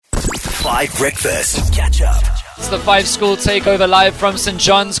5 Breakfast. Catch up. It's the 5 School Takeover live from St.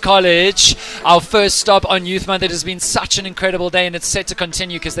 John's College. Our first stop on Youth Month. It has been such an incredible day, and it's set to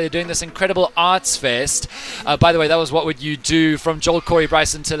continue because they're doing this incredible arts fest. By the way, that was What Would You Do from Joel, Corey,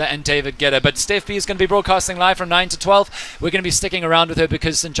 Bryson Tiller and David Gedder. But Steph B is going to be broadcasting live from 9 to 12. We're going to be sticking around with her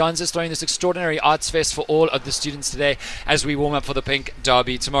because St. John's is throwing this extraordinary arts fest for all of the students today as we warm up for the Pink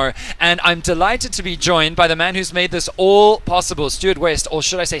Derby tomorrow. And I'm delighted to be joined by the man who's made this all possible, Stuart West, or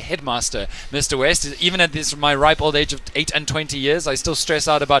should I say Headmaster, Mr. West. Even at this my ripe old age of 8 and 20 years, I still stress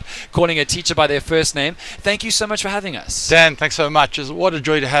out about calling a teacher by their first name. Thank you so much for having us. Dan, thanks so much. What a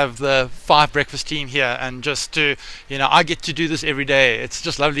joy to have the 5 Breakfast team here, and just to, I get to do this every day. It's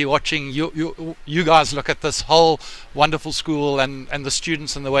just lovely watching you guys look at this whole wonderful school and the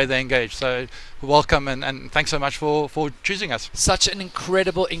students and the way they engage. So welcome, and thanks so much for choosing us. Such an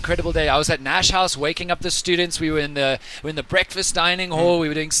incredible day. I was at Nash House waking up the students. We were in the breakfast dining hall. We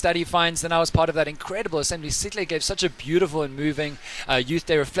were doing study finds. Then I was part of that incredible assembly. Sitley gave such a beautiful and moving Youth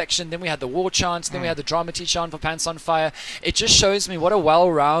Day reflection. Then we had the war chants. Then we had the drama teacher on for Pants on Fire. It just shows me what a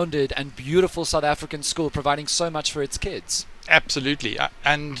well-rounded and beautiful South African school, providing so much for its kids. Absolutely.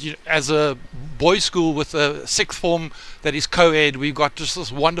 And as a boys' school with a sixth form that is co-ed, we've got just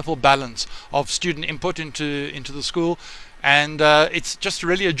this wonderful balance of student input into the school. And it's just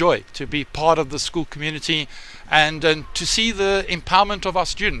really a joy to be part of the school community and to see the empowerment of our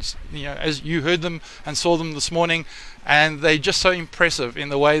students. As you heard them and saw them this morning, and they're just so impressive in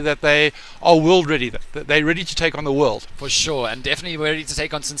the way that they are world ready, that they're ready to take on the world. For sure, and definitely ready to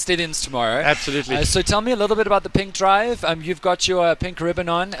take on St. Stithians tomorrow. Absolutely. So tell me a little bit about the Pink Drive. You've got your pink ribbon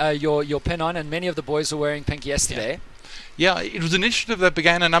on, your pin on, and many of the boys were wearing pink yesterday. Yeah, it was an initiative that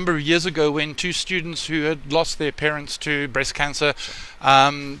began a number of years ago when 2 students who had lost their parents to breast cancer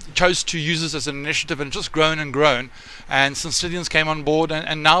chose to use this as an initiative, and just grown and grown. And St. Stithians came on board,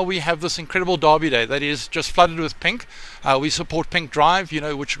 and now we have this incredible Derby Day that is just flooded with pink. We support Pink Drive,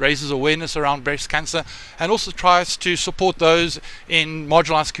 which raises awareness around breast cancer, and also tries to support those in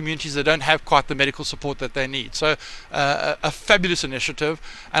marginalized communities that don't have quite the medical support that they need. So a fabulous initiative,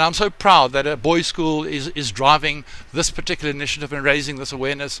 and I'm so proud that a boys' school is driving this particular initiative and raising this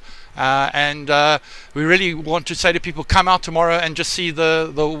awareness. And we really want to say to people, come out tomorrow and just see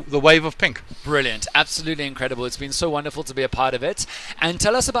the wave of pink. Brilliant. Absolutely incredible. It's been so wonderful to be a part of it. And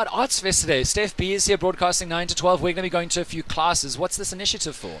tell us about Arts Fest today. Steph B is here broadcasting 9 to 12. We're going to be going to a few classes. What's this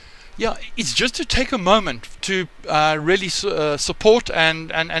initiative for? Yeah, it's just to take a moment to really support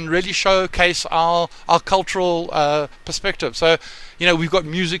and really showcase our cultural perspective. So, we've got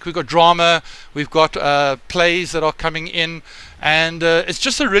music, we've got drama, we've got plays that are coming in, and it's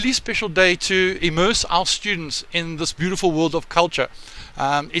just a really special day to immerse our students in this beautiful world of culture.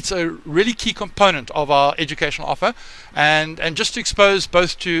 It's a really key component of our educational offer, and just to expose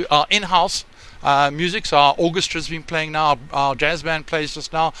both to our in-house music. So our orchestra's been playing now, our jazz band plays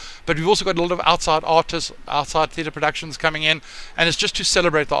just now, but we've also got a lot of outside artists, outside theatre productions coming in, and it's just to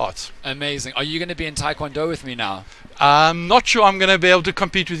celebrate the arts. Amazing. Are you going to be in Taekwondo with me now? I'm not sure I'm going to be able to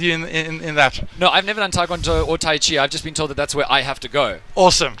compete with you in that. No, I've never done Taekwondo or Tai Chi. I've just been told that that's where I have to go.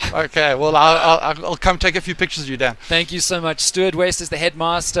 Awesome. Okay, well, I'll come take a few pictures of you, Dan. Thank you so much. Stuart West is the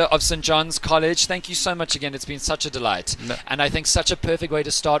headmaster of St. John's College. Thank you so much again. It's been such a delight. No. And I think such a perfect way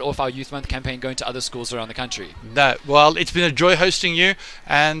to start off our Youth Month campaign, going to other schools around the country. No, well, it's been a joy hosting you,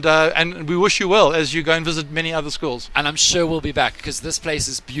 and we wish you well as you go and visit many other schools. And I'm sure we'll be back because this place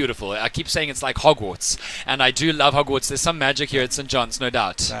is beautiful. I keep saying it's like Hogwarts, and I do love Hogwarts. There's some magic here at St. John's, no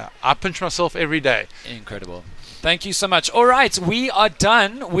doubt. I pinch myself every day. Incredible. Thank you so much. All right, we are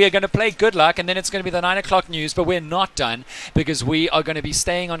done. We are going to play Good Luck, and then it's going to be the 9 o'clock news, but we're not done because we are going to be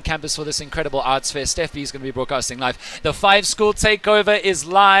staying on campus for this incredible arts fair. Steph B is going to be broadcasting live. The 5 School Takeover is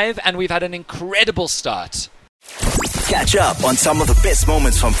live, and we've had an incredible start. Catch up on some of the best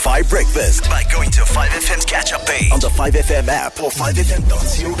moments from 5 Breakfast by going to 5FM's catch-up page on the 5FM app or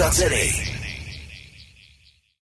 5FM.co.za.